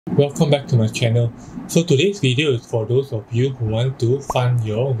Welcome back to my channel. So today's video is for those of you who want to fund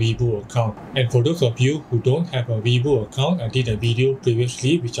your Webull account. And for those of you who don't have a Webull account, I did a video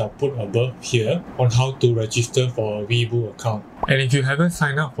previously which I'll put above here on how to register for a Webull account. And if you haven't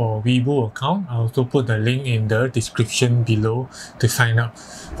signed up for a Webull account, I'll also put the link in the description below to sign up.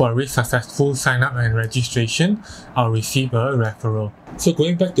 For every successful sign up and registration, I'll receive a referral. So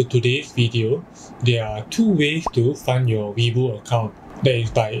going back to today's video, there are two ways to fund your Webull account. That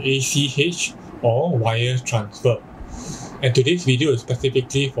is by ACH or wire transfer. And today's video is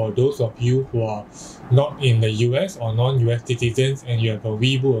specifically for those of you who are not in the US or non-US citizens and you have a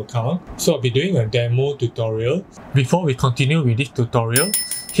Webull account. So I'll be doing a demo tutorial. Before we continue with this tutorial,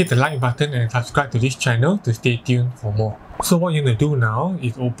 hit the like button and subscribe to this channel to stay tuned for more. So what you're going to do now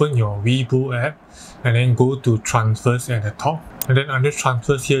is open your Webull app and then go to transfers at the top. And then under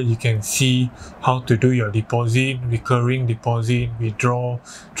transfers here, you can see how to do your deposit, recurring deposit, withdraw,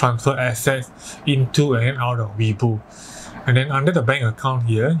 transfer assets into and out of Webull. And then under the bank account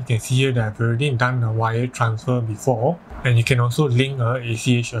here, you can see here that I've already done a wire transfer before, and you can also link a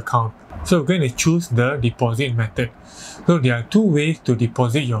ACH account. So we're going to choose the deposit method. So there are two ways to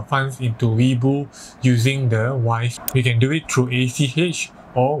deposit your funds into Webull using the Wise. You can do it through ACH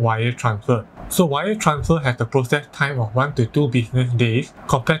or wire transfer. So wire transfer has a process time of 1 to 2 business days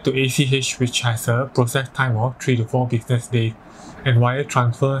compared to ACH, which has a process time of 3 to 4 business days. And wire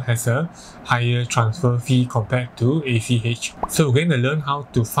transfer has a higher transfer fee compared to ACH. So we're going to learn how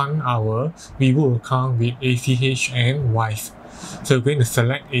to fund our Webull account with ACH and Wise. So we're going to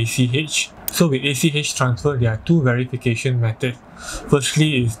select ACH. So with ACH transfer, there are two verification methods.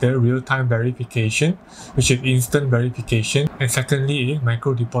 Firstly is the real-time verification, which is instant verification, and secondly is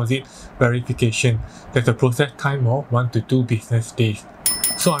micro deposit verification. There's a process time of 1 to 2 business days.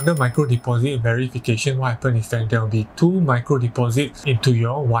 So under micro deposit verification, what happens is that there will be 2 micro deposits into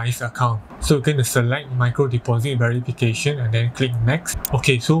your Wise account. So we're going to select micro deposit verification and then click next.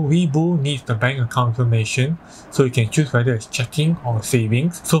 Okay, so Webull needs the bank account information, so you can choose whether it's checking or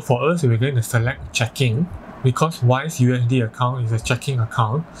savings. So for us, we're going to select checking because Wise USD account is a checking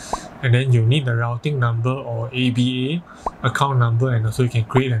account, and then you need the routing number or ABA account number, and also you can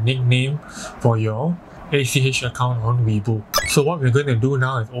create a nickname for your ACH account on Webull. So what we're going to do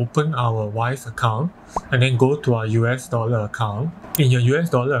now is open our Wise account and then go to our US dollar account. In your US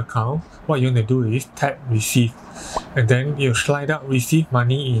dollar account, what you're going to do is tap receive, and then you slide up receive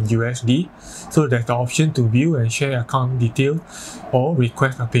money in USD. So there's the option to view and share account details or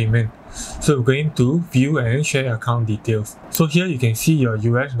request a payment. So we're going to view and share account details. So here you can see your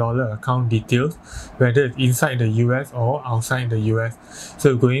US dollar account details, whether it's inside the US or outside the US.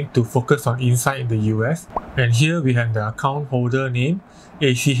 So we're going to focus on inside the US. And here we have the account holder name,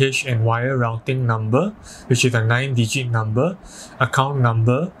 ACH and wire routing number, which is a 9-digit number,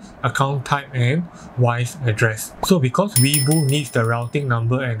 account type, and Wise address. So because Webull needs the routing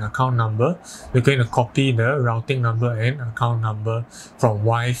number and account number, we're going to copy the routing number and account number from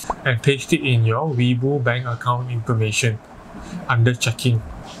Wise and paste it in your Webull bank account information under checking.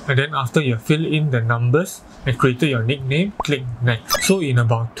 And then after you fill in the numbers and created your nickname, click next. So in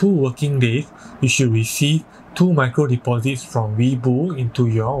about 2 working days, you should receive 2 micro deposits from Webull into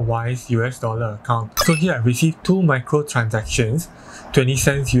your Wise US dollar account. So here I received 2 micro transactions, 20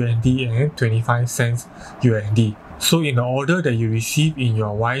 cents USD and 25 cents USD. So in the order that you receive in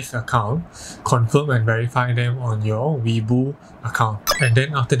your Wise account, confirm and verify them on your Webull account. And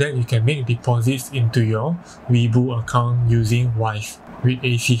then after that, you can make deposits into your Webull account using Wise with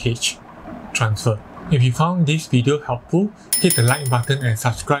ACH transfer. If you found this video helpful, hit the like button and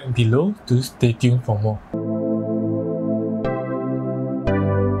subscribe below to stay tuned for more.